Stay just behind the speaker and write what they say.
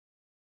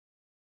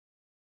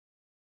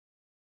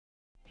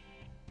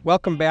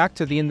Welcome back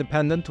to The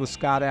Independent with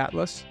Scott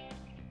Atlas.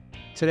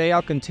 Today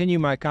I'll continue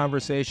my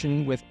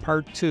conversation with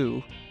part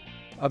 2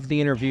 of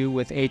the interview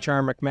with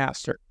H.R.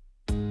 McMaster.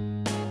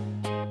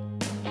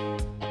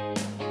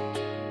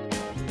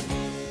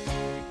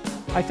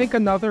 I think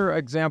another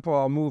example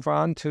I'll move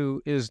on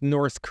to is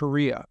North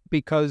Korea,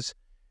 because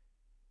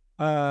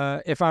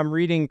if I'm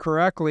reading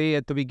correctly,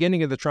 at the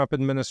beginning of the Trump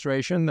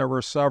administration, there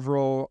were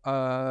several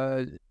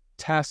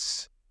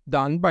tests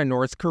done by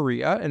North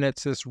Korea, and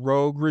it's this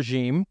rogue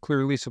regime,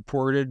 clearly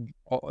supported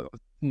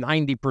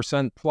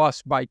 90%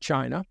 plus by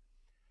China.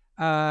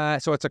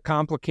 So it's a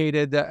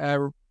complicated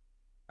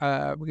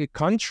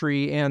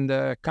country and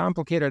a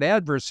complicated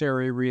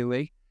adversary,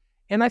 really.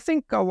 And I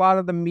think a lot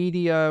of the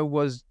media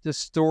was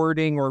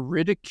distorting or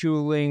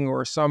ridiculing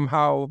or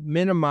somehow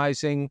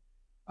minimizing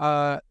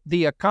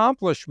the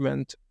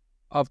accomplishment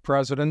of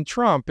President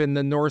Trump in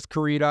the North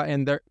Korea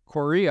and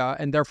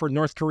therefore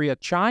North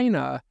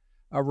Korea-China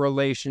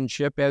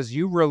relationship, as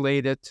you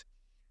relate it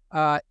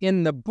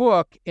in the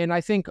book. And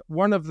I think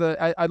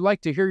I'd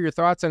like to hear your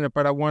thoughts on it,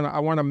 but I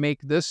want to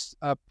make this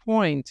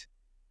point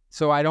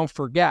so I don't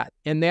forget,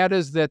 and that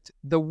is that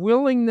the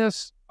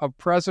willingness of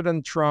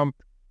President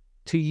Trump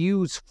to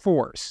use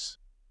force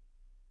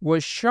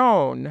was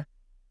shown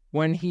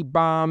when he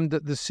bombed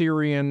the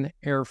Syrian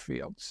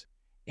airfields.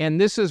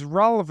 And this is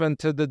relevant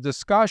to the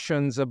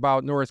discussions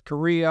about North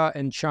Korea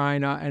and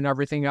China and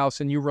everything else.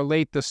 And you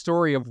relate the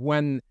story of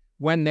when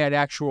that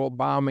actual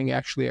bombing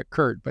actually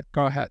occurred. But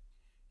go ahead.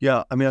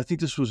 Yeah, I mean, I think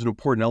this was an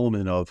important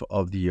element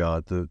of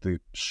the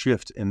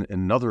shift, and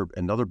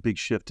another big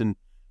shift in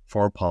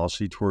foreign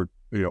policy toward,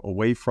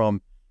 away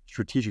from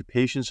strategic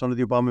patience under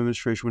the Obama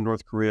administration with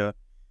North Korea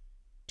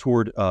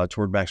toward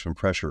maximum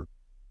pressure.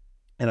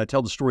 And I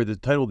tell the story. The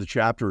title of the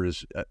chapter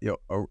is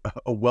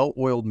a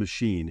well-oiled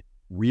machine,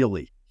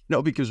 really.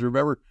 Because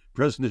remember,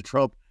 President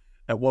Trump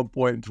at one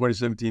point in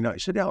 2017, he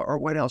said, "Our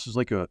White House is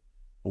like a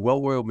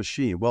well-oiled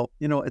machine." Well,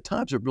 at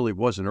times it really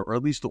wasn't, or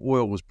at least the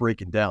oil was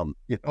breaking down.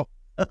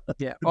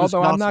 Yeah.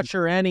 Although I'm not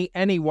sure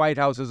any White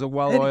House is a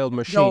well-oiled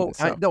machine.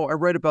 No, I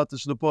write about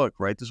this in the book.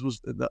 Right. This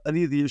was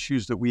any of the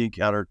issues that we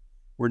encountered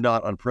were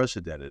not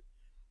unprecedented.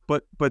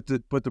 But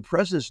the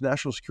president's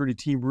national security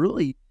team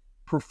really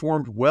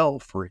performed well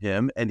for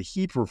him, and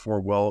he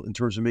performed well in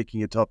terms of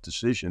making a tough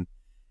decision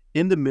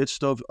in the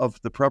midst of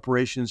the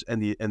preparations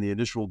and the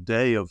initial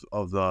day of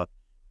the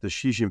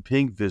Xi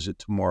Jinping visit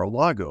to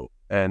Mar-a-Lago.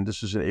 And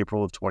this is in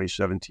April of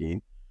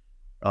 2017.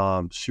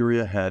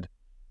 Syria had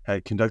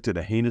conducted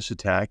a heinous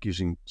attack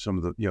using some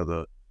of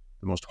the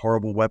most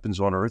horrible weapons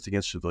on earth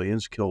against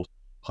civilians, killed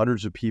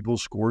hundreds of people,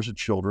 scores of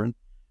children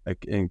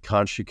in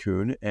Khan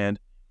Sheikhoun, and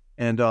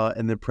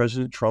then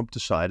President Trump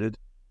decided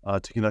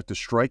to conduct a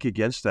strike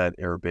against that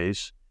air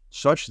base,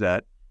 such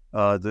that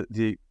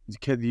the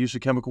use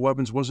of chemical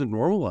weapons wasn't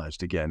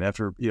normalized again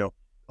after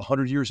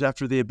 100 years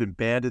after they had been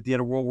banned at the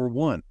end of World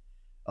War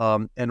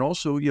I, and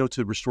also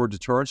to restore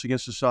deterrence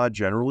against Assad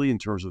generally in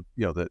terms of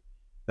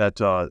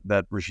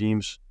that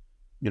regime's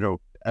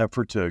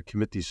effort to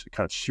commit these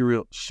kind of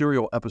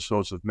serial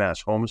episodes of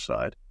mass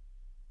homicide.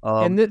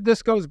 And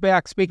this goes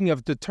back, speaking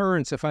of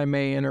deterrence, if I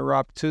may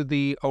interrupt, to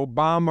the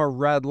Obama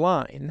red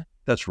line.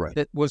 That's right.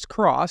 That was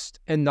crossed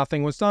and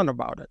nothing was done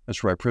about it.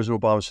 That's right.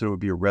 President Obama said it would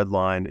be a red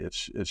line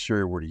if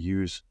Syria were to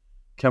use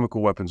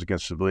chemical weapons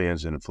against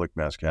civilians and inflict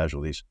mass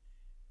casualties.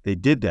 They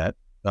did that.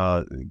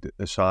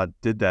 Assad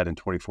did that in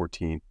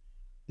 2014.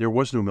 There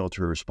was no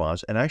military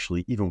response. And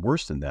actually, even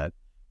worse than that,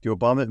 the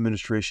Obama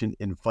administration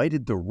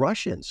invited the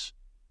Russians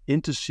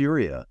into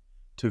Syria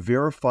to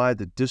verify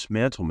the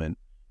dismantlement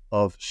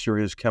of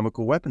Syria's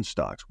chemical weapon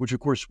stocks, which of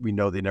course we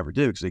know they never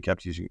did because they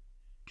kept using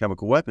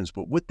chemical weapons.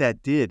 But what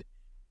that did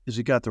is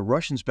it got the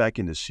Russians back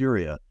into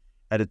Syria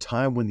at a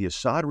time when the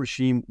Assad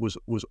regime was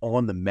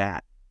on the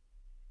mat,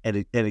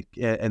 and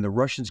the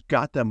Russians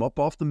got them up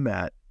off the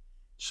mat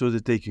so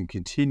that they can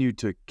continue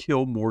to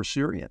kill more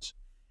Syrians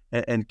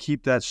and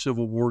keep that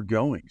civil war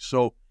going.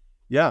 So,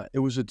 yeah, it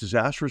was a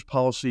disastrous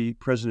policy.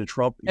 President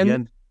Trump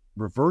again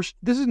reversed.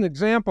 This is an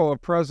example of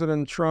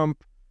President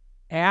Trump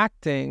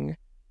acting.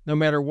 No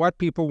matter what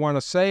people want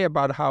to say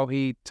about how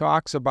he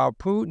talks about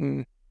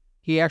Putin,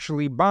 he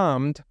actually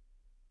bombed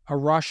a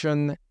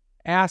Russian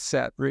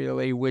asset,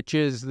 really, which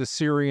is the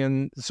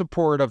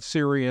support of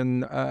Syrian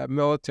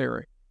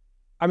military.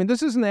 I mean,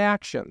 this is an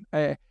action.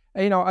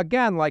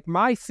 Again, like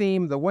my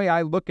theme, the way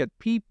I look at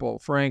people,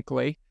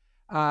 frankly,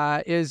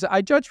 is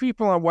I judge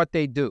people on what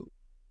they do,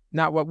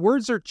 not what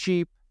words are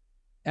cheap.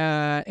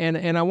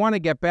 And I want to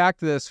get back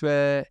to this,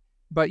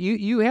 but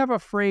you have a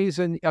phrase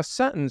in a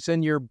sentence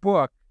in your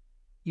book.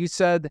 You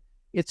said,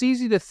 "It's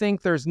easy to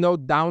think there's no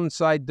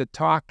downside to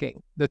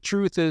talking. The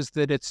truth is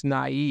that it's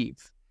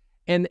naive."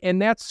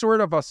 And that's sort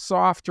of a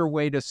softer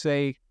way to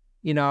say,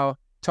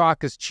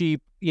 talk is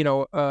cheap,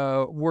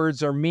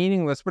 words are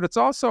meaningless, but it's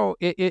also,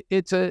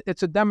 it's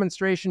a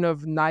demonstration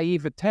of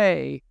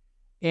naivete.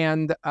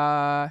 And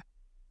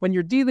when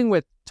you're dealing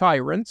with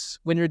tyrants,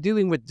 when you're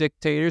dealing with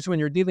dictators, when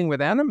you're dealing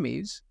with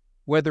enemies,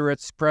 whether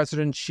it's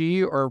President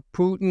Xi or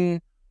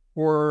Putin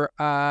or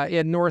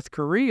in North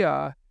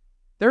Korea,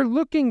 they're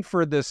looking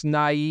for this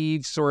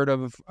naive sort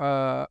of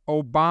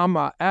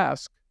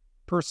Obama-esque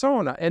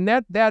persona. And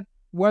that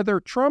whether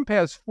Trump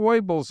has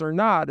foibles or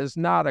not is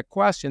not a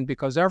question,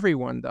 because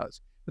everyone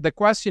does. But the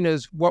question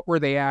is, what were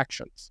the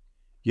actions?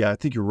 Yeah, I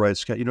think you're right,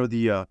 Scott.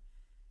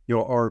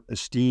 Our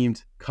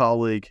esteemed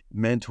colleague,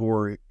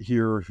 mentor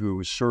here,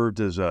 who served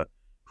as a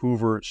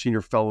Hoover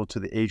Senior Fellow to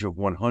the age of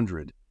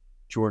 100,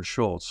 George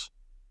Shultz,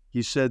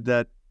 he said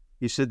that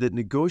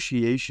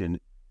negotiation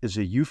is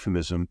a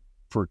euphemism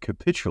for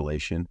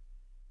capitulation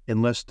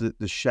unless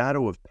the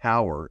shadow of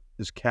power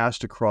is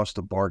cast across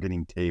the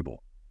bargaining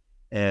table.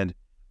 And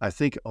I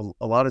think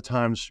a lot of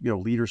times,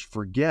 leaders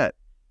forget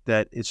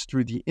that it's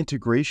through the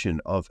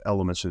integration of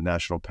elements of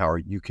national power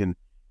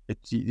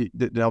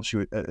that helps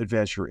you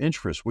advance your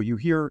interests. What you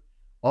hear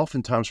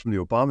oftentimes from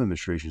the Obama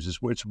administrations is,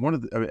 it's one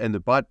of and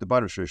the Biden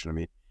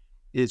administration,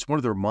 it's one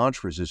of their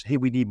mantras is, hey,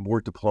 we need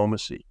more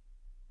diplomacy.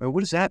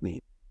 What does that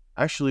mean?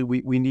 Actually,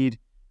 we need,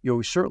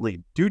 we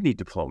certainly do need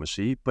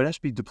diplomacy, but it has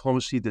to be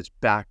diplomacy that's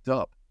backed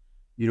up,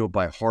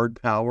 by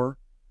hard power,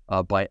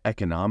 by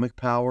economic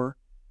power,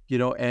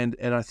 and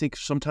I think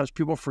sometimes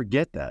people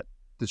forget that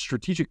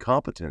strategic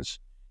competence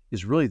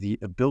is really the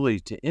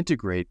ability to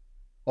integrate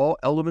all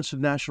elements of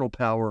national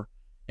power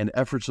and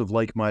efforts of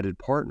like-minded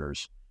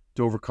partners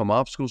to overcome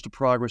obstacles to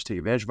progress, take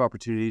advantage of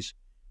opportunities,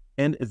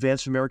 and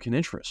advance American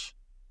interests.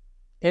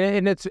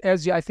 And it's,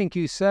 as I think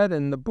you said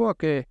in the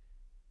book,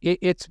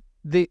 it's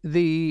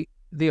the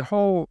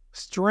whole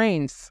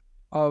strength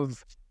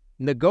of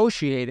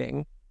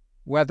negotiating,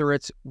 whether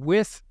it's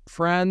with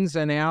friends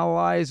and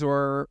allies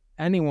or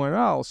anyone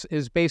else,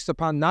 is based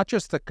upon not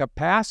just the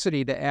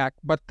capacity to act,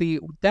 but the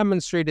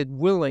demonstrated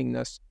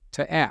willingness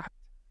to act.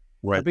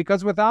 Right.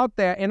 Because without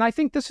that, and I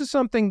think this is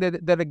something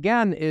that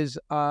again is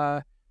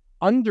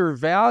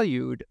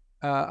undervalued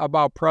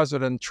about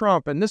President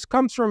Trump, and this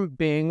comes from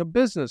being a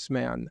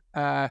businessman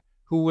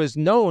who was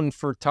known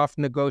for tough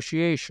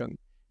negotiation.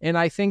 And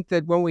I think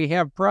that when we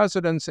have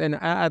presidents, and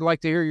I'd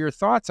like to hear your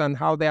thoughts on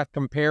how that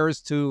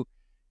compares to,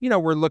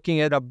 we're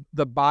looking at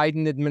the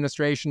Biden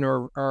administration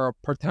or a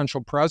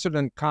potential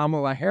president,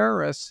 Kamala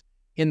Harris,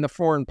 in the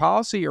foreign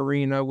policy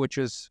arena, which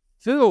is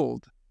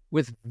filled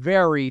with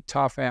very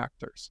tough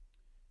actors.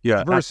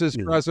 Yeah, versus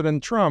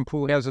President Trump,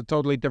 who has a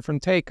totally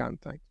different take on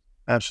things.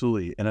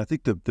 Absolutely, and I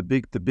think the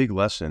big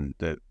lesson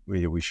that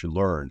we should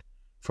learn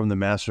from the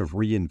massive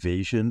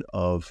reinvasion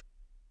of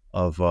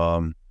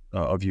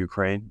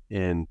Ukraine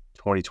in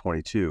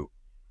 2022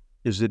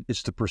 is that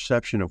it's the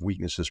perception of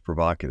weakness is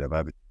provocative. I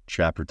have a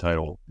chapter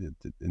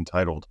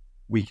entitled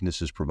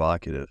 "Weakness is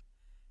Provocative,"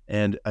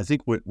 and I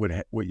think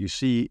what you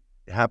see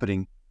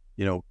happening,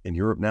 in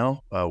Europe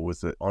now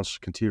with the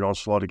continued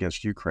onslaught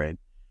against Ukraine,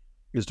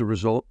 is the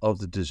result of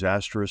the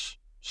disastrous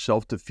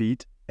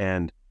self-defeat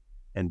and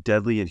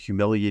deadly and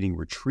humiliating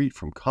retreat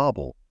from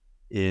Kabul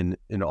in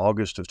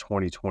August of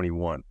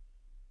 2021.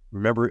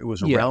 Remember, it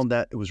was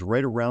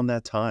right around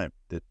that time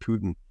that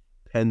Putin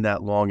penned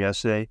that long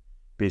essay,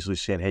 basically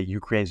saying, hey,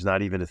 Ukraine's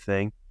not even a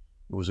thing.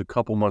 It was a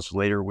couple months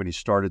later when he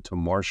started to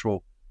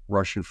marshal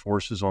Russian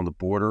forces on the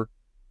border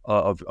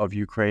of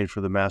Ukraine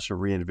for the massive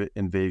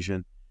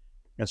reinvasion.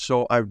 And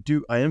so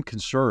I am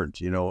concerned,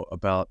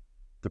 about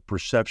the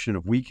perception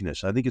of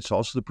weakness. I think it's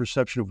also the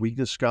perception of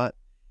weakness, Scott,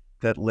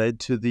 that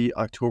led to the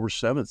October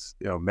 7th,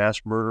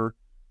 mass murder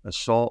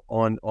assault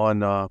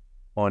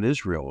on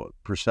Israel.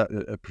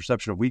 A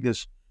perception of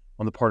weakness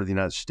on the part of the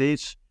United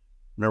States.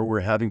 Remember, we were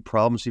having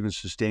problems even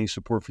sustaining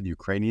support for the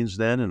Ukrainians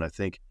then, and I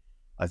think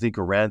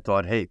Iran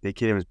thought, hey, they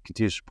can't even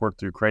continue to support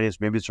the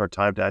Ukrainians. Maybe it's our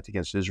time to act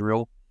against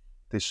Israel.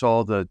 They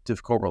saw the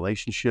difficult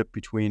relationship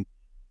between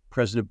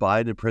President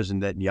Biden and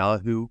President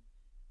Netanyahu.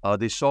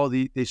 They saw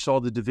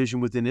the division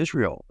within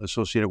Israel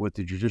associated with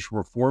the judicial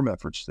reform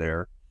efforts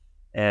there,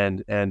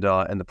 and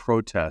the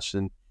protests,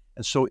 and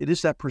so it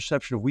is that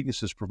perception of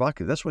weakness is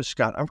provocative. That's why,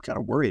 Scott, I'm kind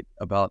of worried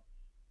about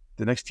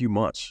the next few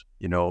months.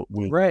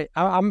 Right.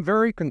 I'm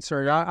very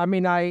concerned. I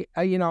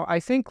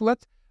think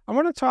I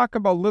want to talk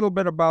a little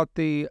bit about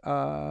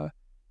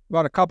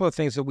about a couple of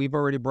things that we've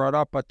already brought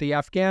up, but the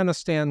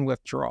Afghanistan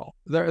withdrawal.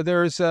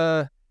 There's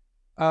a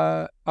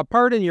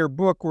part in your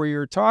book where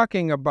you're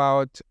talking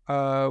about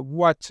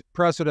what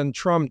President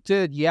Trump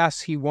did.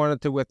 Yes, he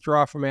wanted to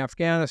withdraw from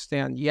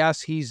Afghanistan.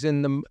 Yes, he's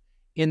in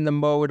the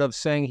mode of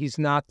saying he's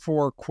not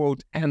for,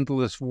 quote,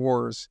 endless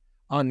wars,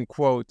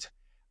 unquote.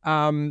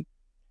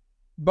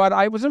 But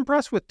I was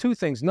impressed with two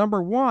things.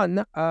 Number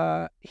one,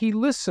 he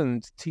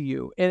listened to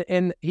you,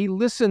 and he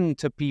listened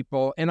to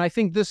people. And I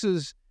think this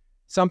is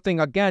something,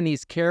 again,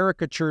 he's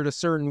caricatured a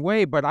certain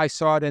way, but I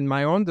saw it in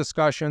my own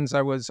discussions.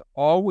 I was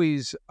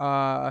always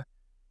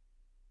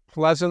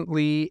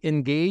pleasantly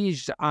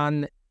engaged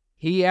on,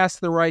 he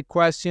asked the right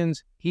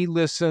questions, he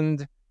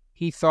listened,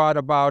 he thought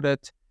about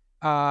it,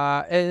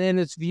 and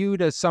it's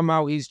viewed as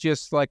somehow he's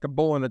just like a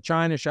bull in a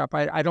china shop.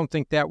 I don't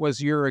think that was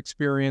your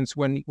experience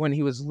when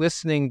he was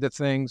listening to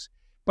things.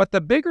 But the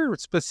bigger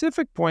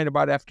specific point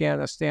about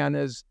Afghanistan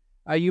is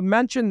you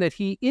mentioned that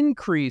he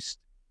increased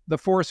the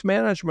force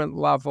management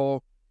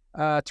level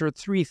to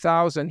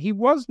 3,000. He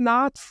was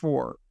not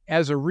for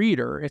as a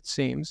reader, it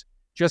seems,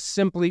 just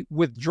simply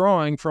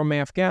withdrawing from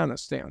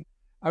Afghanistan.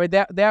 I mean,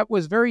 that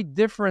was very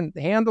different,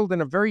 handled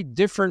in a very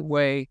different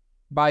way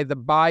by the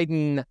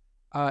Biden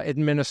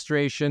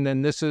administration.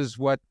 And this is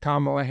what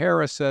Kamala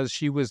Harris says.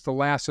 She was the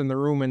last in the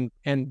room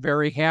and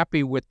very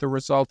happy with the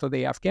result of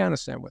the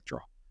Afghanistan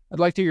withdrawal. I'd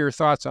like to hear your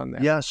thoughts on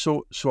that. Yeah,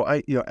 so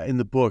I, in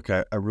the book,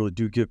 I really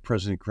do give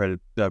President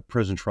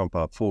Trump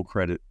full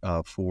credit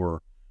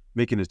for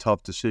making a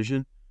tough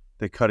decision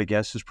that cut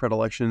against his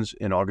predilections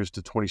in August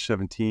of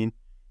 2017,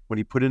 when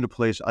he put into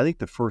place, I think,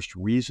 the first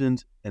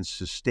reasoned and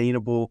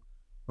sustainable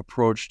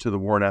approach to the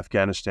war in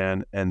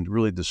Afghanistan, and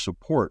really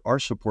our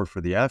support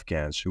for the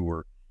Afghans who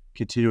were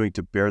continuing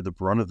to bear the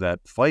brunt of that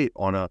fight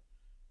on a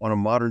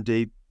modern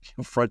day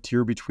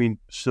frontier between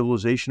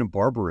civilization and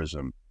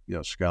barbarism,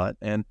 Scott.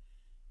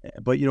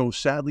 But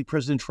sadly,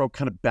 President Trump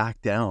kind of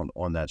backed down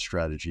on that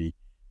strategy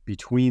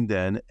between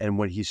then and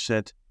when he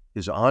sent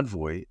his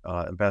envoy,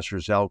 Ambassador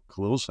Zal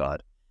Khalilzad,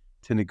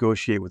 to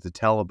negotiate with the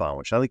Taliban,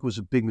 which I think was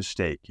a big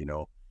mistake,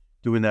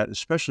 doing that,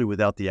 especially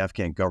without the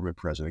Afghan government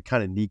present. It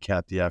kind of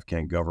kneecapped the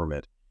Afghan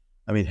government.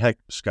 I mean, heck,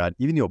 Scott,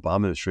 even the Obama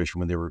administration,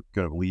 when they were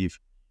going to leave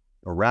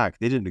Iraq,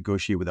 they didn't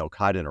negotiate with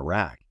al-Qaeda in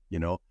Iraq,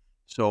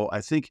 So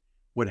I think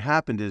what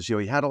happened is,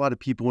 he had a lot of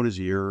people in his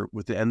ear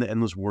with the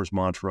endless wars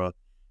mantra,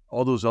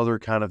 all those other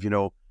kind of,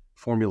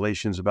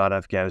 formulations about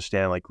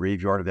Afghanistan, like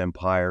graveyard of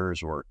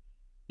empires, or,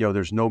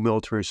 there's no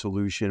military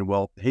solution.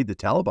 Well, hey, the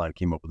Taliban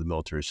came up with a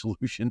military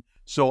solution.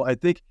 So I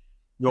think,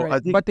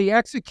 right. But the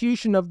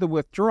execution of the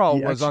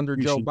withdrawal was under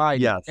Joe Biden.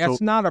 Yeah,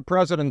 that's not a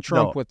President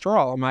Trump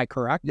withdrawal. Am I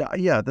correct?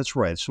 Yeah, that's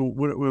right. So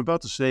what I'm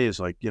about to say is,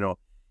 like,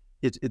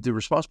 the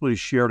responsibility is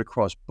shared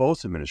across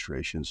both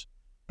administrations,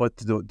 but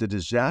the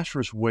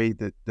disastrous way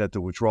that the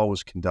withdrawal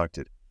was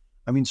conducted.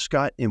 I mean,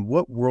 Scott, in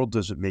what world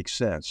does it make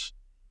sense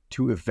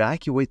to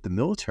evacuate the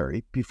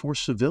military before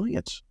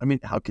civilians? I mean,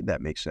 how could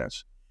that make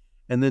sense?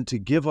 And then to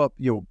give up,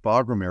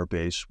 Bagram Air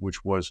Base,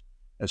 which was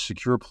a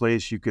secure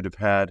place, you could have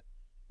had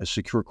a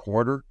secure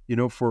corridor,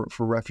 for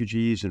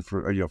refugees and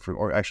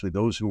or actually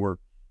those who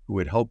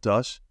had helped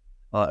us,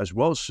 as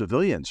well as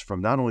civilians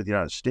from not only the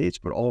United States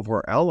but all of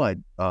our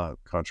allied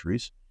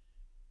countries.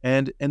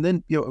 And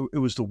then it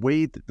was the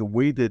way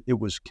that it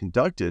was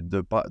conducted,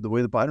 the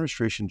way the Biden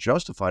administration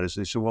justified it.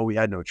 They said, well, we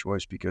had no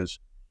choice because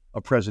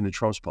of President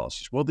Trump's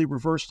policies. Well, they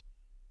reversed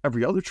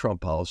every other Trump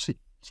policy.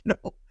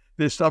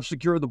 They stopped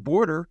securing the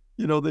border.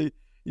 They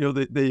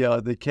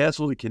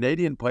canceled the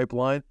Canadian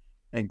pipeline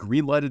and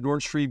green-lighted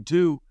Nord Stream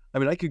 2. I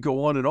mean, I could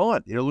go on and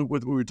on.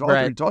 With we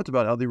talked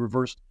about how they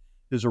reversed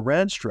his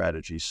Iran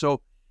strategy.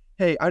 So,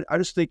 hey, I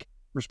just think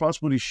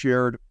responsibility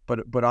shared,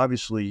 but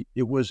obviously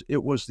it was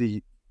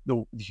the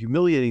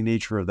humiliating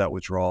nature of that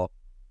withdrawal,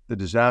 the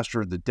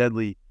disaster, the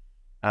deadly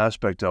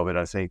aspect of it,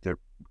 I think, that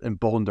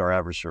emboldened our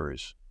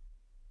adversaries.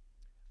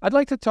 I'd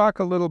like to talk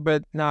a little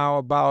bit now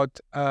about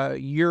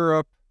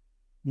Europe,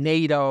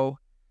 NATO,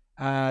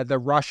 the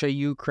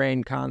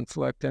Russia-Ukraine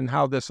conflict, and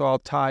how this all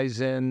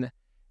ties in,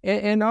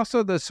 and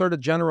also the sort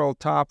of general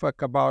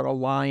topic about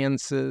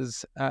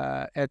alliances,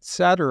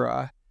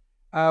 etc.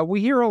 We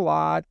hear a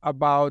lot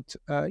about,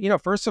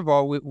 first of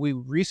all, we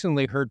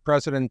recently heard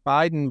President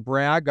Biden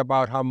brag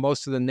about how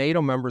most of the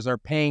NATO members are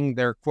paying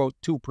their, quote,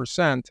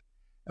 2%,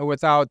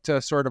 without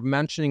sort of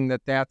mentioning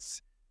that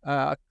that's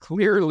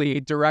clearly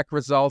a direct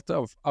result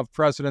of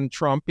President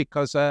Trump,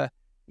 because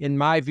in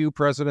my view,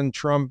 President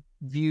Trump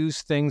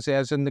views things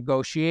as a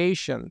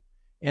negotiation,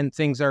 and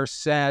things are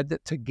said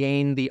to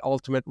gain the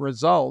ultimate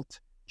result,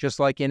 just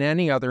like in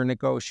any other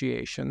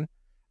negotiation.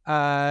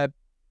 But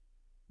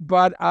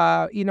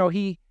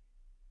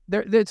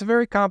it's a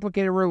very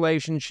complicated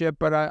relationship.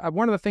 But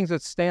one of the things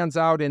that stands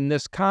out in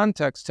this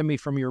context to me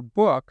from your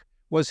book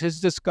was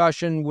his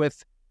discussion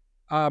with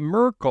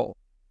Merkel,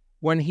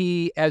 when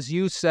he, as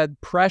you said,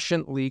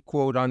 presciently,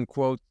 quote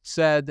unquote,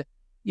 said,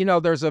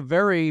 there's a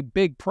very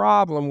big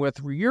problem with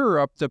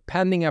Europe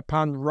depending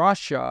upon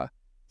Russia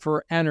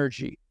for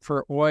energy,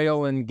 for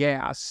oil and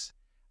gas.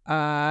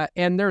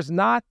 And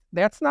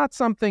that's not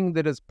something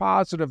that is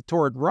positive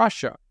toward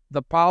Russia.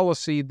 The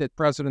policy that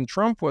President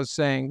Trump was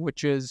saying,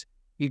 which is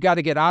you got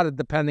to get out of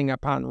depending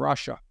upon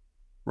Russia.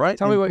 Right.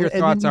 Tell me what your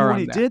thoughts are on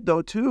that. What he did,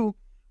 though, too,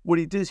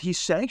 is he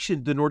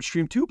sanctioned the Nord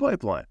Stream 2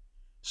 pipeline.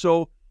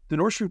 So the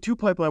Nord Stream 2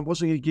 pipeline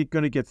wasn't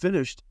going to get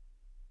finished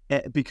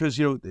because,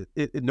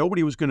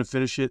 nobody was going to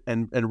finish it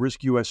and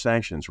risk U.S.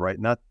 sanctions, right?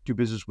 Not do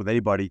business with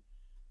anybody,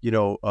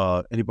 that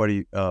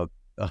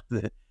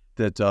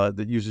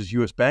uses the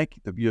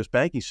U.S.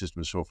 banking system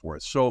and so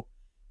forth. So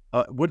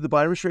what did the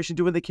Biden administration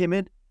do when they came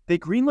in? They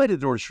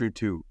greenlighted Nord Stream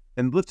 2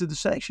 and lifted the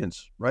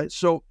sanctions, right?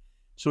 So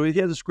he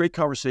had this great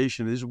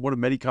conversation. This is one of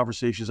many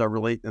conversations I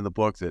relate in the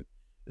book that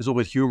is a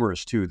little bit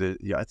humorous, too.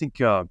 I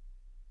think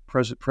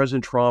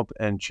President Trump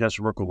and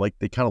Chancellor Merkel,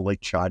 they kind of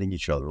like chiding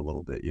each other a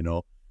little bit,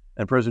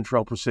 And President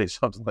Trump would say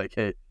something like,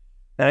 "Hey,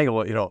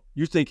 Angela,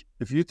 if you think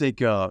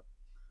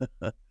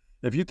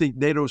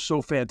NATO is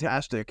so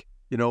fantastic,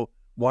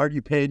 why aren't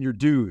you paying your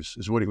dues?"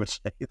 Is what he would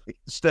say.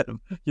 Instead of,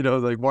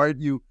 why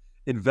aren't you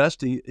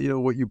investing,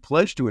 what you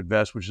pledged to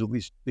invest, which is at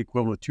least the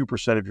equivalent of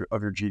 2%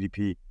 of your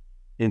GDP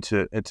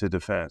into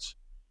defense.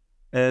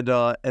 And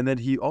then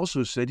he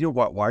also said,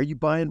 why are you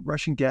buying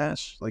Russian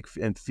gas,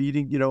 and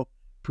feeding,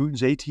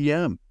 Putin's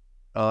ATM?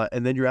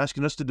 And then you're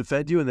asking us to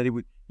defend you. And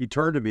then he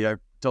turned to me. I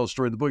tell a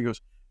story in the book. He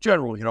goes,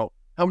 General,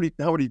 how many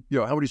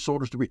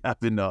soldiers do we have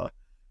in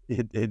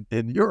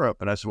Europe?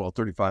 And I said, well,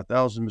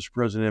 35,000, Mr.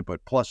 President,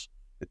 but plus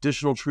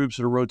additional troops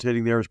that are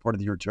rotating there as part of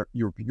the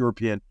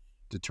European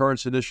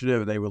deterrence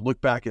initiative. And they would look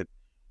back at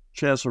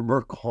Chancellor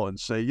Merkel and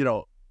say,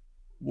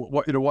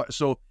 what?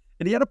 So,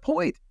 and he had a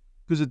point,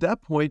 because at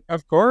that point,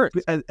 of course,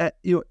 at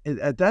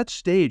that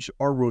stage,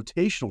 our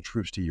rotational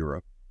troops to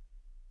Europe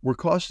were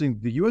costing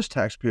the U.S.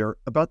 taxpayer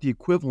about the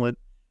equivalent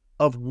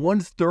of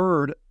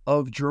 1/3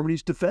 of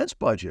Germany's defense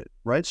budget,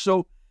 right?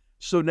 So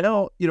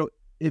now,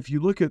 if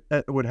you look at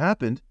what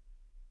happened,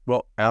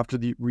 well, after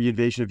the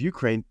reinvasion of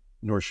Ukraine,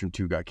 Nord Stream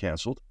 2 got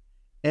canceled,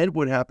 and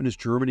what happened is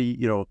Germany,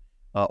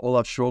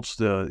 Olaf Scholz,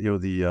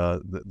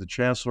 the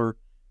chancellor,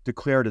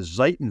 declared a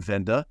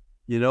Zeitenwende,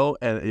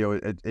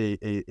 and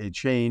a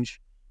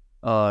change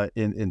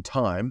in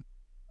time,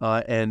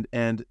 and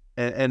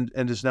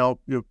is now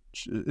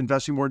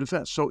investing more in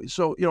defense. So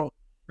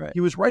right. He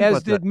was right as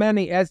about did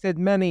that. As did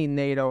many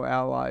NATO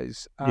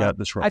allies. Yeah,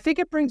 that's right. I think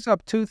it brings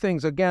up two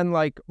things. Again,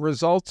 like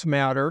results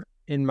matter,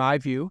 in my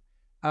view,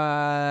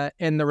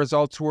 and the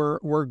results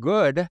were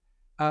good.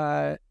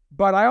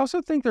 But I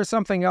also think there's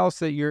something else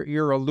that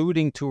you're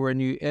alluding to,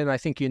 and I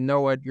think you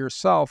know it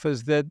yourself,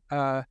 is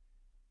that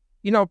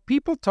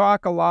people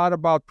talk a lot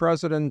about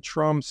President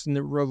Trump's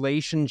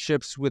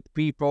relationships with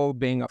people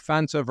being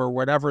offensive or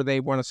whatever they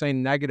want to say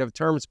in negative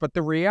terms. But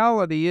the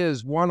reality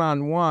is,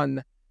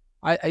 one-on-one,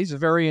 he's a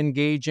very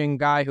engaging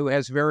guy who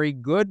has very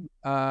good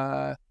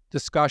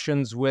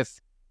discussions with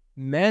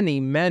many,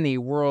 many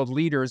world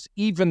leaders,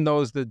 even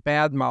those that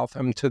badmouth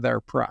him to their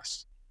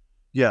press.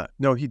 Yeah,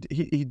 no, he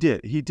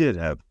did. He did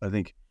have, I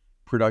think,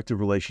 productive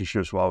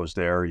relationships while I was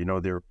there.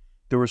 There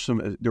were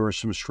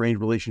some strained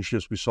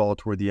relationships we saw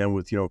toward the end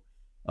with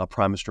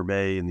Prime Minister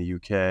May in the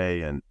UK,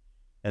 and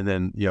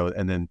then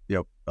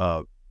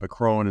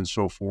Macron and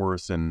so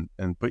forth,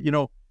 but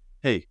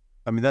hey,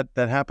 I mean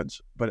that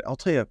happens. But I'll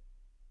tell you,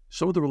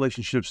 some of the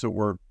relationships that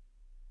were,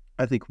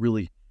 I think,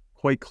 really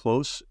quite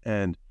close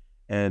and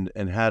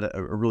had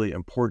a really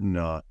important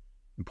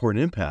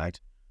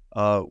impact.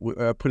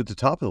 I put at the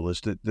top of the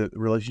list the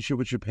relationship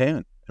with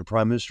Japan and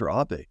Prime Minister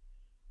Abe.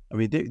 I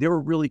mean, they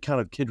were really kind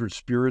of kindred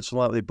spirits a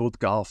lot. They both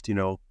golfed.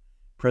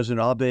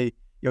 President Abe,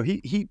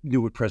 he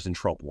knew what President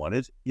Trump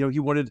wanted. He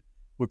wanted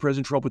what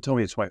President Trump would tell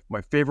me. It's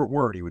my favorite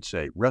word. He would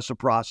say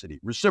reciprocity,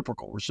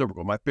 reciprocal,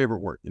 my favorite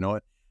word.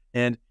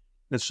 And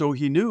so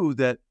he knew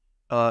that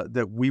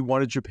we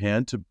wanted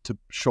Japan to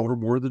shoulder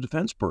more of the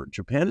defense burden.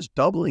 Japan is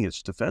doubling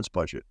its defense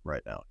budget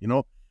right now.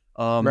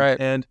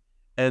 Right.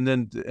 And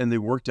they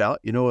worked out,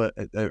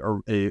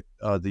 the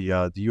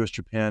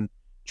U.S.-Japan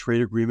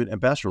trade agreement.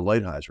 Ambassador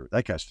Lighthizer,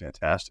 that guy's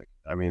fantastic.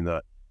 I mean,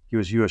 he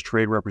was U.S.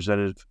 trade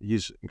representative.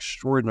 He's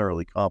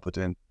extraordinarily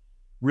competent,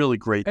 really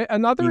great.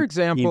 Another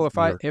example,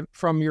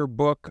 from your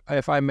book,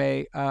 if I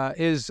may,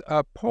 is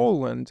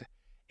Poland,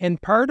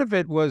 and part of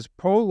it was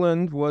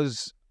Poland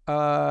was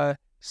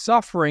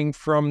suffering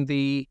from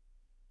the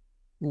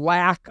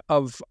lack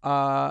of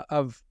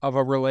a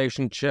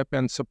relationship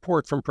and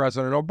support from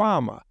President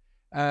Obama.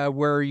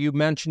 Where you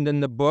mentioned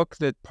in the book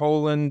that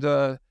Poland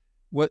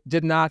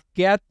did not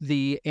get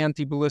the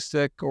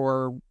anti-ballistic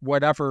or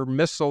whatever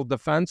missile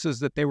defenses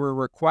that they were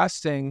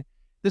requesting.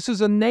 This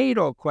is a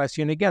NATO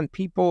question. Again,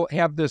 people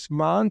have this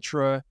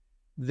mantra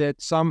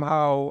that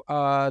somehow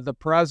the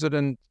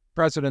President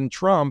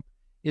Trump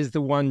is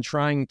the one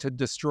trying to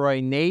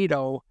destroy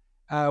NATO,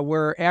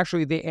 where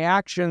actually the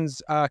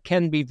actions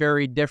can be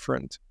very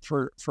different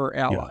for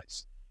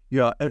allies.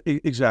 Yeah,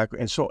 exactly.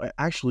 And so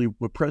actually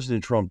what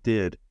President Trump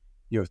did,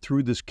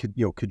 through this,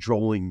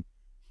 cajoling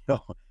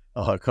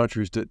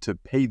countries to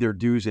pay their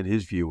dues, in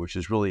his view, which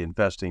is really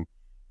investing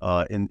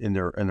in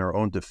their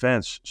own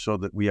defense, so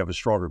that we have a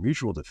stronger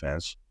mutual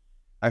defense,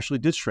 actually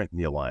did strengthen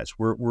the alliance.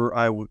 Where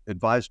I would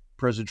advise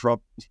President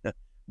Trump,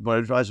 what I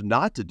advise him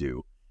not to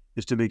do,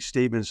 is to make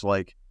statements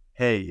like,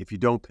 "Hey, if you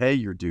don't pay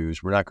your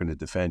dues, we're not going to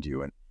defend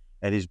you,"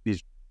 and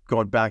he's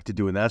gone back to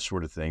doing that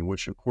sort of thing,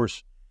 which of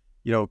course,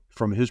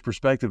 from his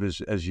perspective,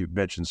 as you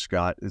mentioned,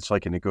 Scott, it's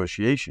like a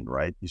negotiation,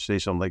 right? You say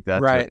something like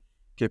that right. to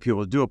get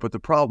people to do it. But the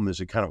problem is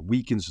it kind of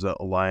weakens the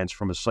alliance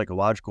from a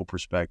psychological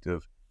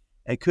perspective,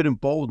 and could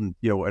embolden,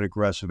 an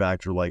aggressive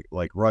actor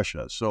like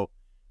Russia. So,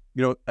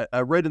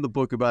 I read in the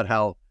book about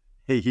how,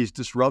 hey, he's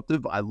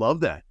disruptive. I love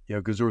that,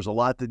 because there was a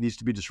lot that needs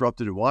to be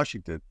disrupted in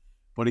Washington.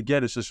 But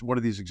again, it's just one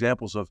of these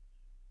examples of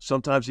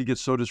sometimes he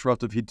gets so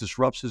disruptive, he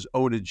disrupts his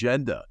own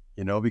agenda,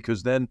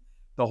 because then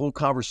the whole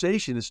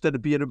conversation, instead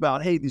of being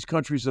about, hey, these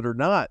countries that are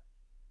not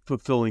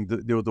fulfilling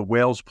the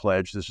Wales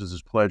pledge, this is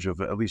his pledge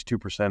of at least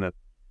 2%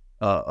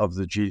 of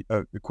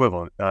the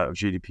equivalent of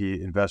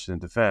GDP invested in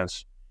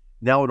defense.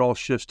 Now it all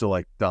shifts to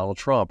like Donald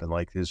Trump and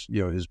like his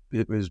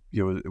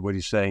what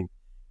he's saying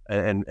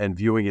and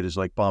viewing it as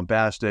like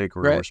bombastic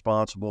or Right.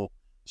 irresponsible.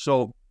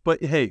 So,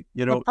 but hey,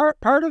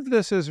 part of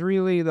this is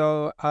really,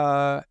 though,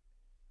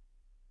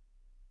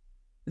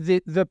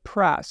 the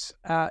press.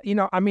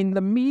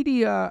 The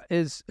media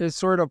is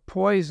sort of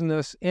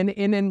poisonous and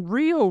in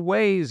real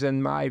ways,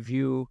 in my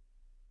view,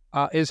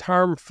 is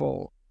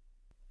harmful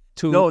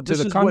to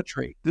the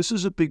country. This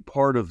is a big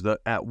part of the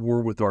at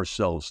war with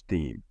ourselves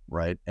theme,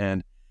 right?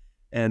 And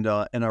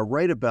I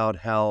write about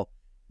how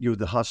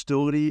the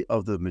hostility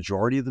of the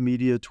majority of the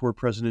media toward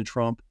President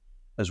Trump,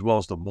 as well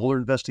as the Mueller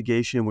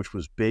investigation, which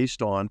was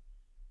based on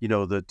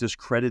the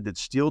discredited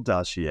Steele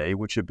dossier,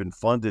 which had been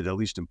funded at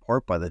least in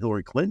part by the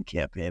Hillary Clinton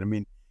campaign. I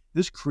mean,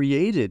 this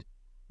created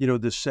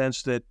this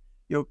sense that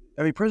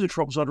President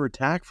Trump was under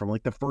attack from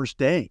like the first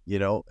day,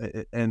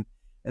 and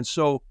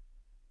so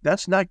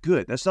that's not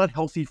good. That's not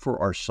healthy for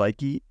our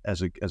psyche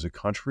as a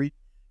country,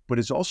 but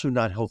it's also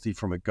not healthy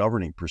from a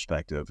governing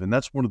perspective. And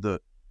that's one of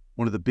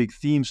the big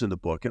themes in the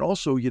book. And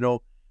also,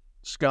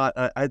 Scott,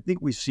 I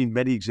think we've seen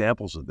many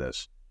examples of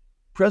this.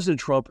 President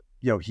Trump,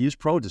 he is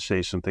prone to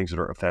say some things that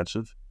are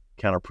offensive,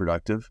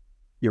 counterproductive,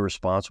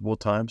 irresponsible at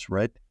times,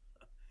 right?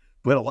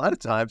 But a lot of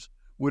times,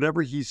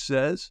 whatever he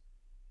says,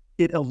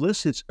 it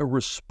elicits a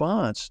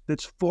response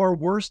that's far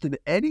worse than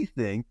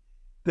anything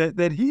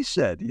that he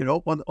said,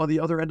 on the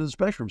other end of the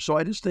spectrum. So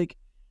I just think,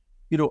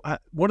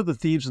 one of the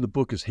themes in the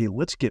book is, hey,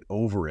 let's get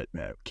over it,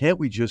 man. Can't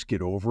we just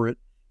get over it?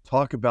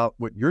 Talk about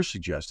what you're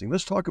suggesting.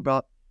 Let's talk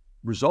about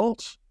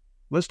results.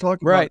 Let's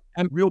talk about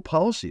real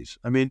policies.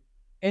 I mean,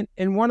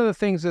 and one of the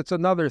things that's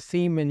another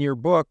theme in your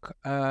book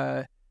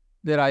that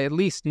I at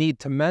least need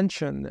to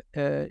mention,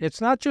 it's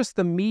not just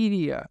the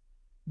media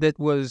that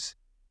was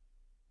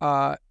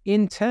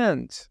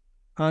intent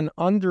on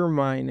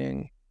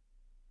undermining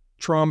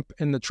Trump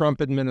and the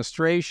Trump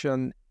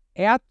administration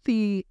at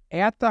the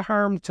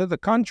harm to the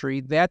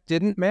country. That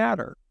didn't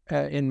matter,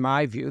 in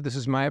my view. This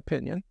is my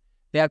opinion.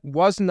 That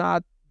was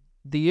not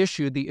the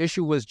issue. The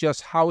issue was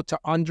just how to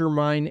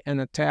undermine and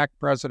attack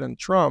President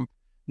Trump,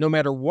 no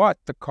matter what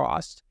the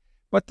cost.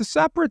 But the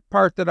separate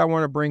part that I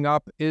want to bring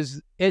up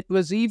is it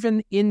was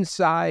even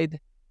inside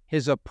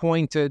his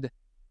appointed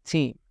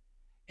team.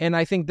 And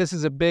I think this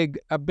is a big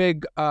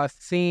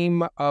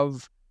theme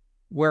of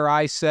where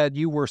I said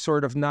you were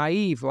sort of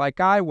naive like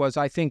I was.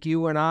 I think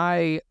you and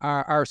I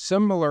are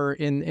similar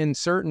in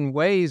certain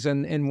ways.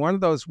 And one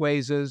of those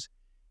ways is,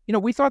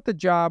 we thought the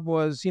job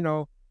was,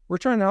 we're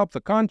trying to help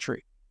the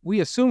country. We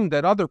assumed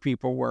that other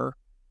people were.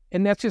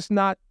 And that's just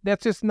not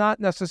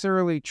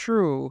necessarily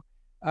true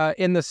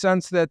in the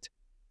sense that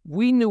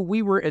we knew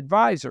we were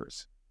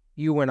advisors,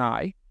 you and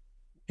I,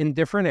 in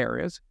different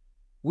areas.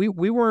 We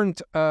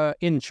weren't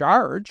in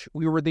charge.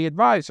 We were the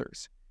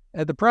advisors.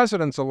 The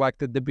president's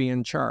elected to be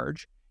in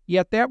charge.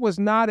 Yet that was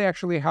not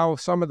actually how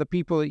some of the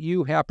people that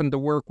you happened to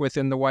work with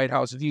in the White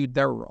House viewed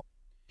their role.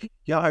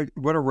 Yeah,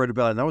 what I read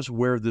about it, and I was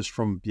aware of this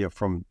from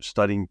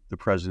studying the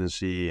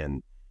presidency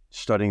and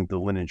studying the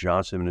Lyndon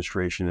Johnson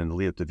administration and the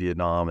lead up to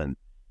Vietnam,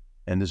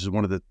 and this is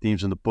one of the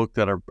themes in the book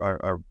that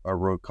I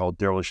wrote called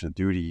Dereliction of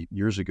Duty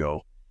years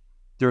ago.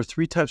 There are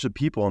three types of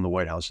people in the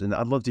White House, and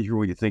I'd love to hear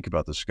what you think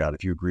about this, Scott,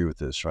 if you agree with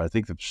this. Right? I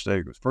think the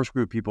first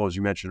group of people, as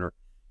you mentioned, are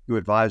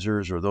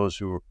advisors or those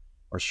who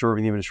are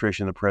serving the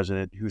administration of the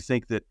president, who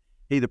think that,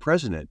 hey, the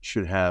president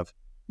should have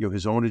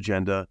his own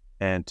agenda,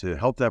 and to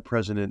help that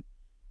president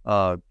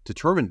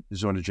determine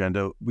his own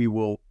agenda, we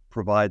will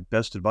provide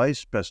best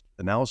advice, best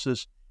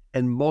analysis,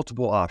 and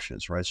multiple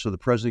options, right? So the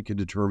president can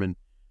determine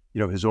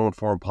his own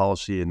foreign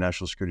policy and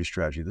national security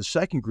strategy. The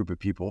second group of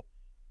people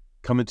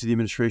come into the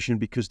administration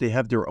because they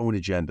have their own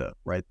agenda,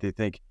 right? They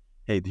think,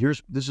 hey,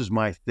 this is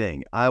my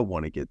thing. I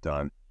want to get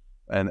done,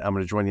 and I'm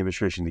going to join the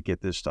administration to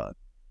get this done.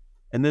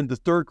 And then the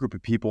third group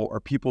of people are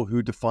people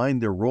who define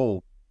their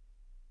role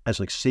as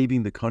like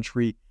saving the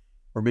country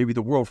or maybe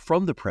the world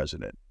from the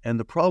president. And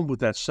the problem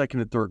with that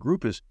second and third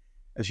group is,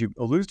 as you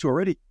alluded to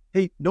already,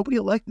 hey, nobody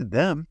elected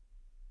them.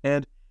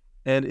 And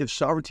if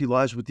sovereignty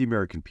lies with the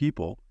American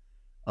people,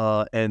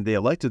 and they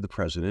elected the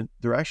president,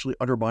 they're actually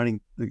undermining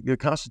the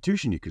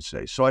Constitution, you could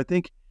say. So I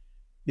think,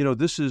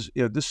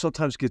 this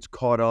sometimes gets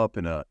caught up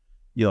in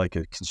like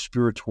a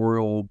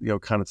conspiratorial,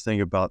 kind of thing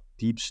about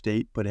deep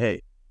state. But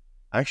hey,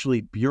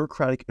 actually,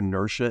 bureaucratic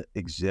inertia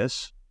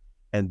exists,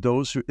 and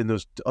those who in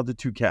those other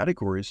two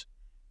categories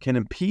can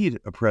impede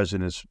a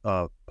president's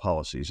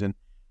policies. And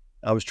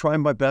I was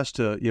trying my best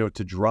to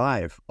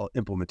drive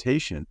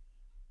implementation,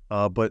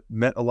 but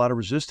met a lot of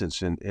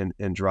resistance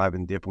in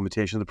driving the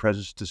implementation of the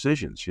president's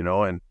decisions.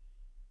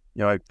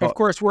 Of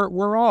course,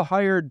 we're all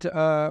hired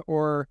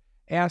or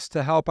asked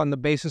to help on the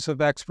basis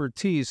of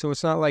expertise, so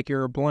it's not like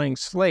you're a blank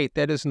slate.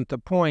 That isn't the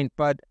point.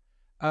 But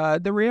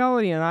the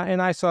reality,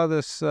 and I saw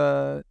this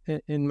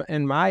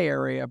in my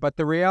area, but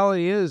the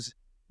reality is,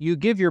 you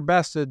give your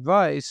best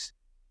advice,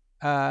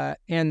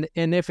 and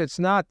if it's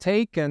not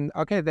taken,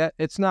 that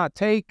it's not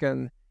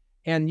taken,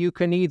 and you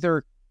can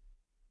either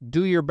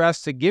do your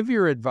best to give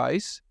your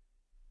advice,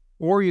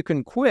 or you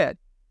can quit,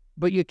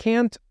 but you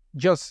can't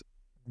just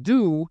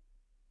do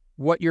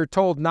what you're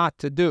told not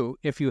to do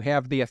if you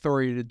have the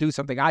authority to do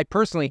something. I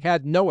personally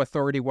had no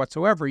authority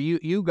whatsoever.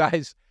 You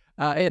guys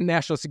in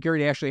national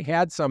security actually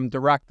had some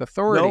direct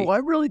authority. No, I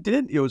really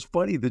didn't. It was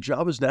funny. The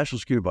job as national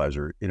security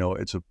advisor,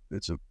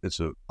 it's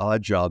a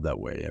odd job that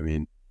way. I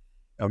mean,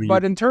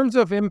 but in terms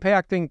of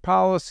impacting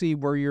policy,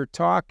 where you're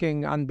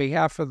talking on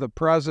behalf of the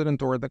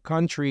president or the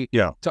country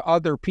to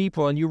other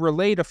people, and you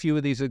relate a few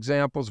of these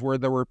examples where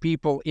there were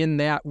people in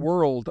that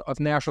world of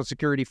national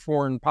security,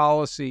 foreign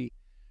policy,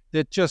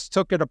 that just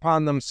took it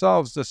upon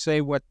themselves to say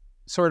what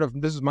sort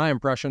of, this is my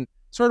impression,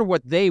 sort of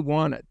what they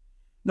wanted.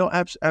 No,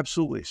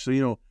 absolutely.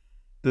 So,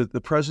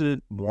 the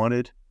president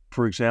wanted,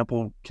 for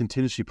example,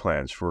 contingency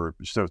plans for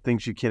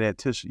things you can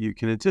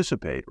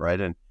anticipate, right?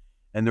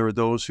 And there were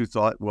those who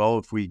thought, well,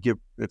 if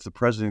the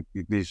president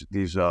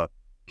these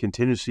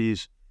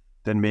contingencies,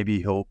 then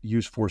maybe he'll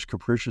use force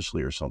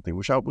capriciously or something,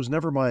 which was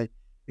never my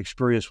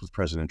experience with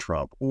President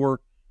Trump. Or,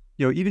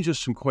 even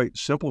just some quite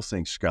simple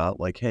things, Scott,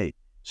 like, hey,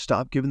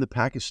 stop giving the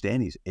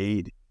Pakistanis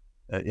aid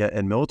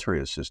and military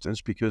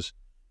assistance because,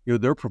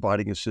 they're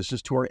providing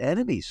assistance to our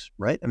enemies,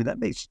 right? I mean, that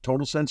makes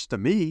total sense to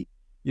me,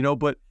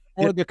 but...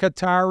 Or the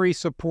Qatari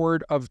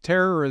support of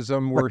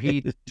terrorism, where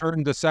he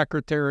turned to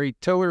Secretary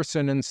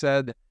Tillerson and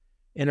said,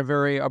 in a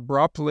very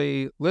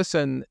abruptly,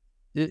 listen,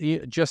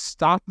 just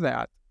stop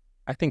that.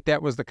 I think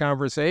that was the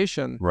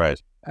conversation.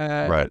 Right.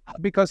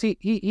 Because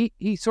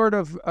he sort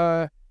of,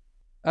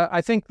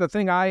 I think the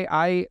thing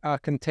I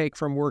can take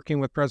from working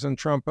with President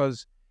Trump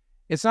is,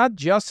 it's not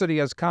just that he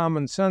has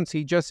common sense.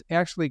 He just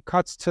actually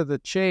cuts to the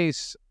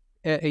chase.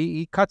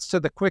 He cuts to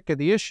the quick of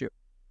the issue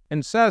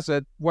and says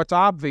it, what's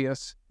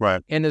obvious,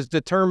 right, and is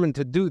determined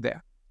to do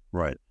that.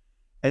 Right.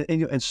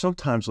 And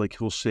sometimes, like,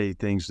 he'll say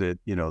things that,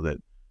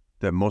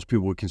 that most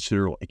people would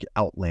consider like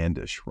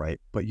outlandish, right?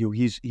 But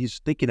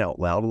he's thinking out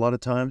loud a lot of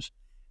times,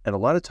 and a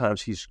lot of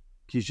times he's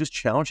just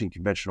challenging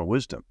conventional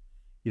wisdom,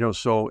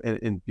 So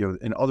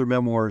in other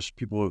memoirs,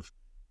 people have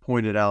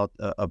pointed out,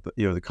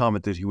 the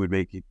comment that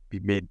he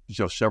made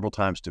several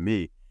times to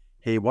me,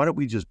 hey, why don't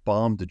we just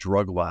bomb the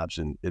drug labs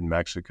in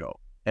Mexico?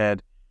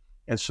 And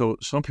so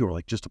some people are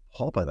like just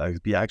appalled by that.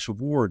 It'd be acts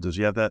of war. Does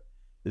he have that?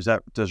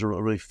 Does it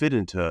really fit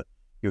into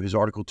his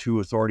Article 2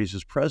 authorities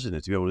as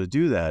president to be able to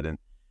do that? And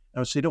I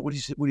would say, no, what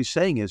he's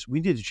saying is we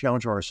need to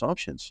challenge our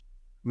assumptions.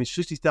 I mean,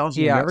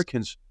 60,000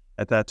 Americans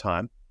at that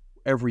time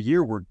every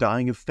year were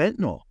dying of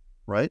fentanyl,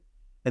 right?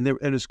 And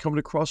it's coming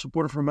across the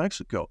border from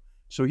Mexico.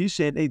 So he's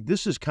saying, hey,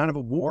 this is kind of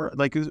a war.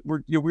 Like,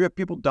 we have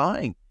people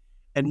dying.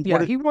 And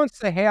he wants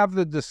to have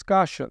the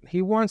discussion.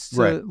 He wants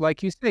to,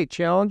 like you say,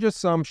 challenge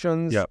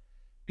assumptions. Yeah.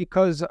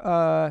 Because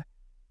I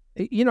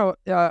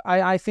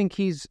think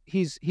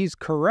he's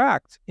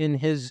correct in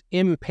his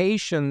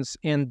impatience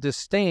and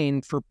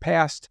disdain for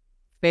past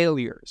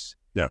failures.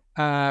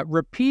 Yeah.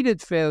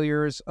 Repeated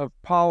failures of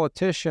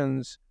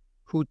politicians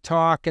who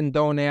talk and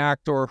don't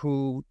act, or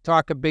who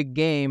talk a big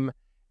game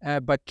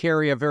but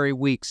carry a very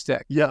weak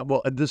stick. Yeah.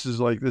 Well, this is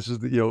the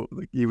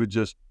like he would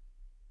just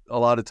a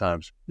lot of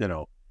times,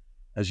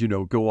 as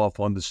go off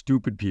on the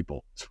stupid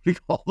people, that's what we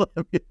call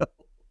them,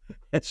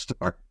 and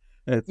start.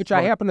 Which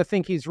I happen to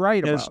think he's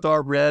right about. And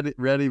start ready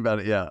about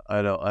it. Yeah,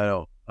 I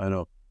know.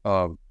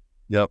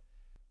 Yep.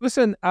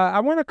 Listen, I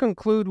want to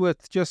conclude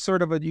with just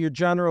sort of your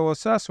general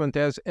assessment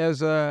as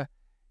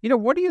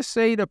what do you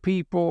say to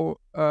people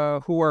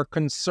who are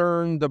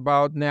concerned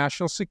about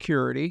national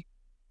security,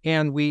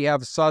 and we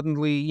have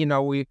suddenly,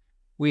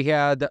 we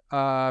had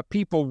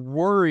people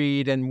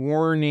worried and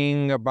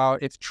warning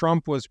about if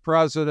Trump was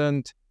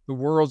president, the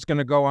world's going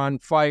to go on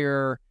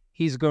fire.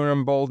 He's going to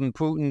embolden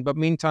Putin. But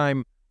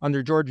meantime,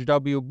 under George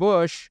W.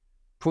 Bush,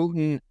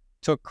 Putin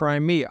took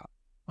Crimea.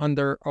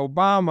 Under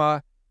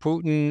Obama,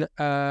 Putin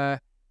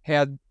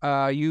had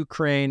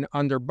Ukraine.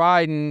 Under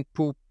Biden,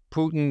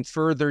 Putin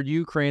furthered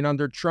Ukraine.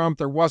 Under Trump,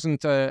 there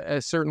wasn't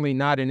certainly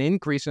not an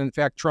increase. In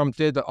fact, Trump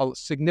did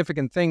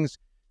significant things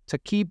to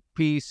keep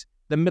peace.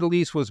 The Middle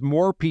East was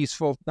more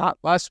peaceful, not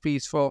less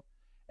peaceful.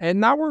 And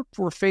now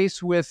we're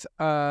faced with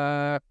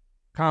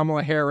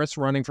Kamala Harris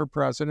running for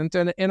president.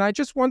 And I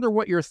just wonder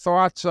what your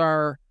thoughts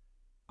are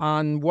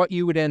on what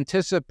you would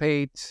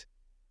anticipate,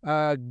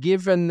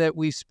 given that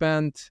we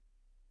spent,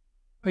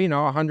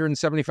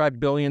 $175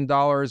 billion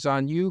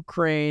on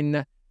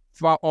Ukraine.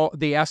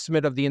 The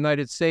estimate of the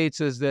United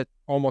States is that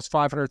almost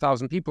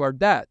 500,000 people are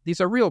dead.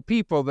 These are real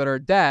people that are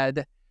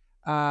dead.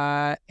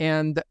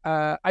 And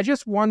I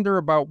just wonder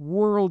about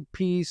world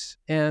peace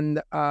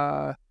and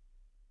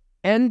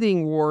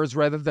ending wars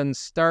rather than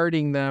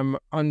starting them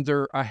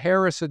under a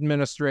Harris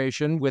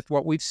administration with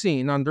what we've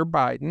seen under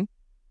Biden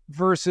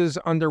versus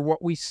under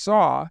what we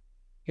saw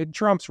in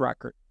Trump's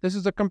record. This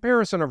is a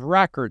comparison of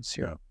records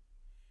here. Yeah.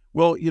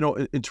 Well,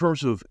 in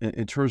terms of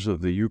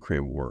the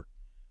Ukraine war,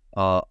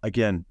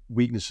 again,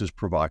 weakness is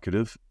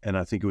provocative, and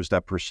I think it was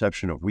that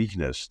perception of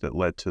weakness that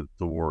led to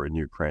the war in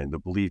Ukraine. The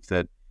belief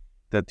that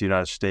the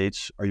United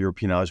States or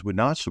European allies would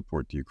not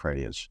support the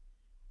Ukrainians.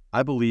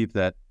 I believe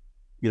that,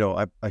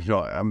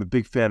 I'm a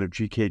big fan of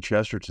G.K.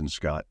 Chesterton,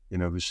 Scott,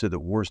 who said that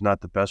war is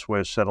not the best way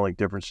of settling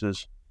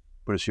differences,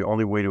 but it's the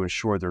only way to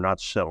ensure they're not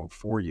settled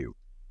for you.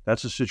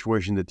 That's a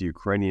situation that the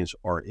Ukrainians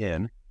are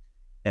in.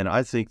 And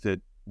I think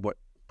that what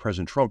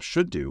President Trump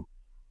should do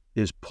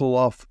is pull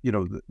off,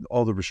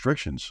 all the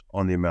restrictions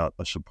on the amount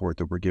of support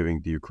that we're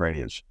giving the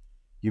Ukrainians.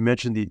 You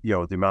mentioned the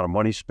amount of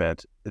money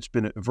spent. It's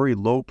been a very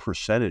low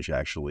percentage,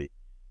 actually,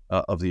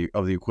 of the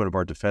equivalent of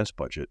our defense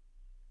budget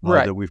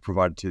that we've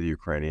provided to the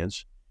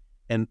Ukrainians,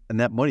 and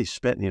that money's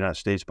spent in the United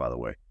States, by the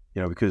way,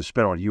 because it's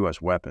spent on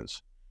U.S.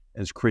 weapons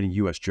and it's creating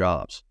U.S.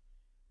 jobs.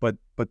 But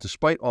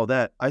despite all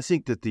that, I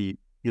think that you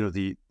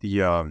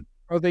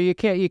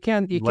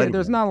can't.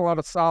 There's not a lot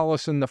of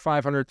solace in the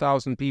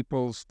 500,000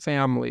 people's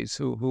families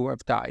who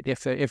have died.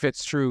 If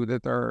it's true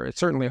that there are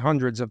certainly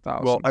hundreds of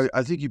thousands. Well,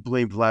 I think you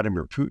blame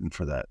Vladimir Putin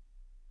for that.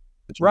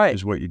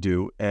 Is what you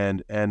do,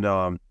 and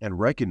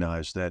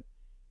recognize that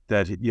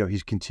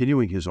he's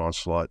continuing his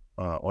onslaught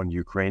on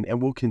Ukraine,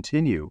 and will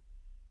continue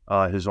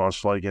his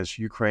onslaught against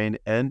Ukraine,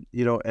 and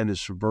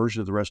his subversion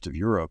of the rest of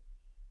Europe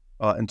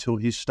until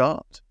he's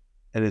stopped.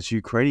 And it's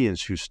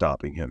Ukrainians who's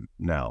stopping him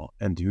now,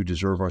 and who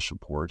deserve our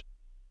support.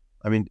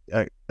 I mean,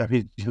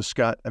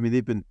 Scott. I mean,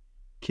 they've been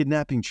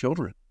kidnapping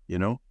children,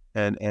 and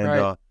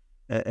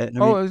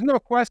there's no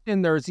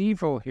question there's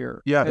evil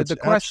here. Yeah, the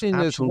question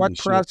is what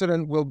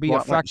president will be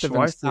effective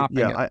in stopping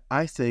it.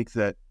 I think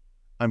that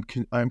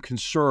I'm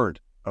concerned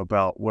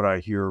about what I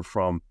hear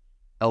from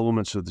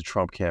elements of the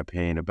Trump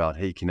campaign about,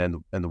 hey, you can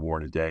end the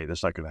war in a day.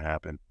 That's not going to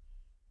happen.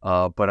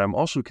 But I'm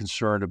also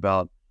concerned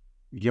about,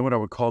 again, what I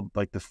would call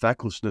like the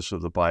fecklessness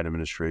of the Biden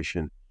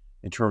administration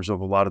in terms of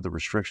a lot of the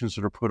restrictions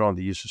that are put on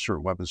the use of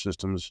certain weapon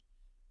systems,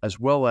 as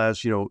well as,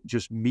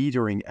 just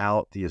metering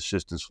out the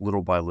assistance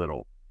little by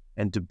little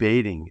and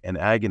debating and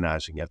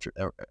agonizing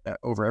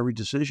over every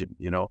decision,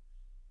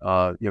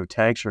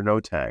 tanks or no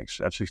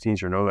tanks,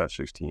 F-16s or no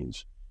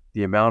F-16s,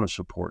 the amount of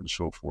support and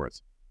so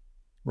forth.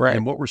 Right.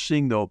 And what we're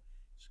seeing, though,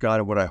 Scott,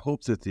 and what I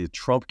hope that the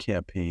Trump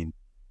campaign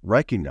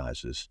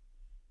recognizes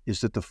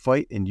is that the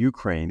fight in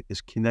Ukraine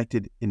is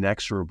connected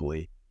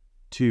inexorably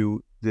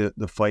to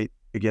the fight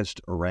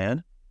against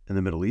Iran in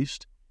the Middle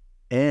East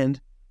and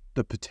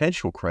the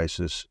potential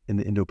crisis in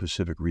the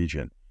Indo-Pacific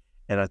region.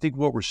 And I think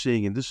what we're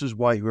seeing, and this is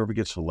why whoever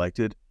gets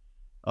elected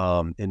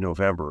in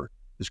November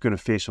is going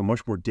to face a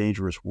much more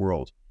dangerous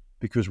world,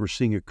 because we're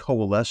seeing a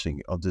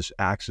coalescing of this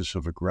axis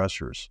of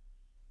aggressors.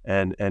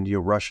 And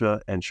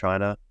Russia and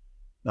China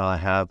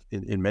have,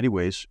 in many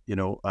ways,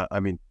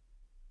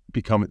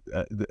 become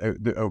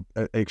an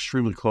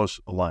extremely close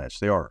alliance.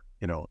 They are,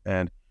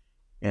 and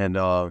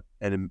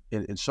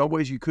in some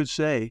ways you could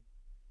say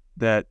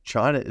that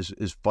China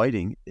is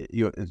fighting,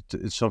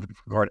 in some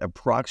regard, a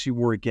proxy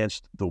war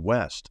against the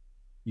West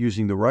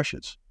using the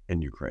Russians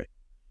in Ukraine.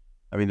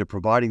 I mean, they're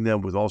providing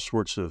them with all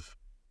sorts of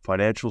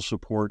financial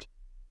support,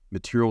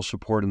 material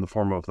support in the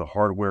form of the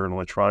hardware and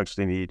electronics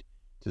they need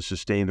to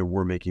sustain their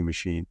war-making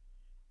machine.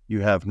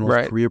 You have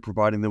North Korea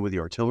providing them with the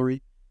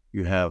artillery.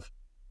 You have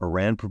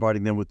Iran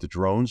providing them with the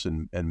drones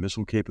and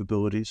missile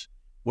capabilities.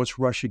 What's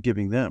Russia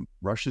giving them?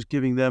 Russia's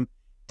giving them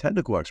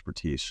technical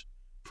expertise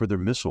for their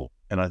missile,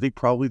 and I think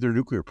probably their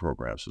nuclear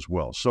programs as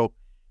well. So,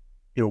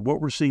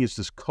 what we're seeing is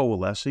this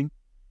coalescing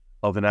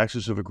of an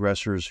axis of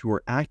aggressors who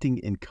are acting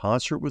in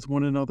concert with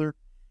one another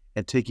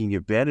and taking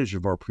advantage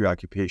of our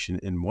preoccupation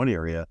in one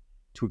area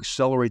to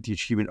accelerate the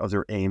achievement of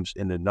their aims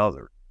in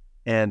another.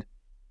 And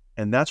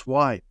that's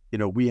why,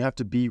 we have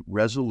to be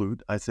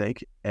resolute, I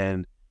think,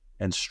 and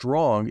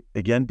strong,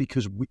 again,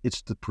 because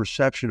it's the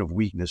perception of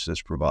weakness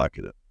that's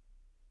provocative.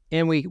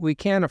 And we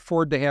can't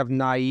afford to have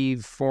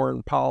naive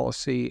foreign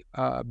policy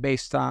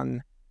based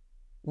on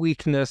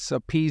weakness,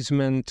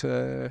 appeasement,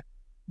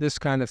 this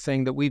kind of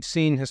thing that we've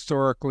seen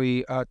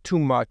historically too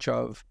much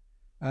of.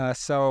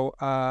 So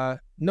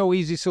no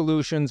easy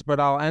solutions, but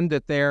I'll end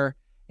it there.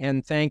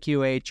 And thank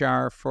you,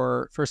 HR,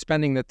 for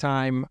spending the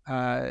time.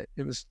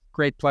 It was a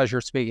great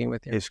pleasure speaking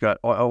with you. Hey, Scott,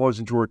 I always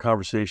enjoy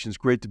conversations.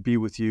 Great to be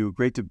with you.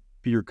 Great to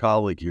be your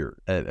colleague here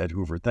at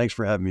Hoover. Thanks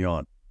for having me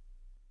on.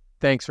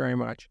 Thanks very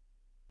much.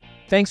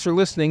 Thanks for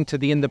listening to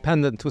The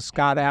Independent with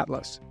Scott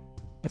Atlas.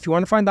 If you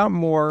want to find out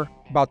more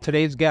about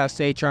today's guest,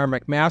 H.R.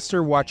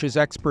 McMaster watches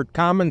expert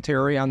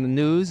commentary on the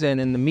news and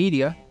in the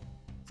media.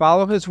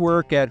 Follow his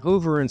work at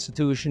Hoover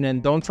Institution,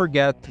 and don't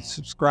forget to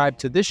subscribe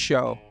to this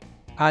show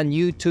on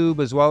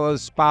YouTube, as well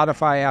as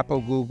Spotify,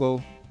 Apple,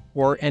 Google,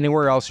 or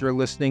anywhere else you're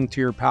listening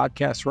to your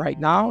podcast right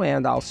now,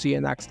 and I'll see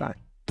you next time.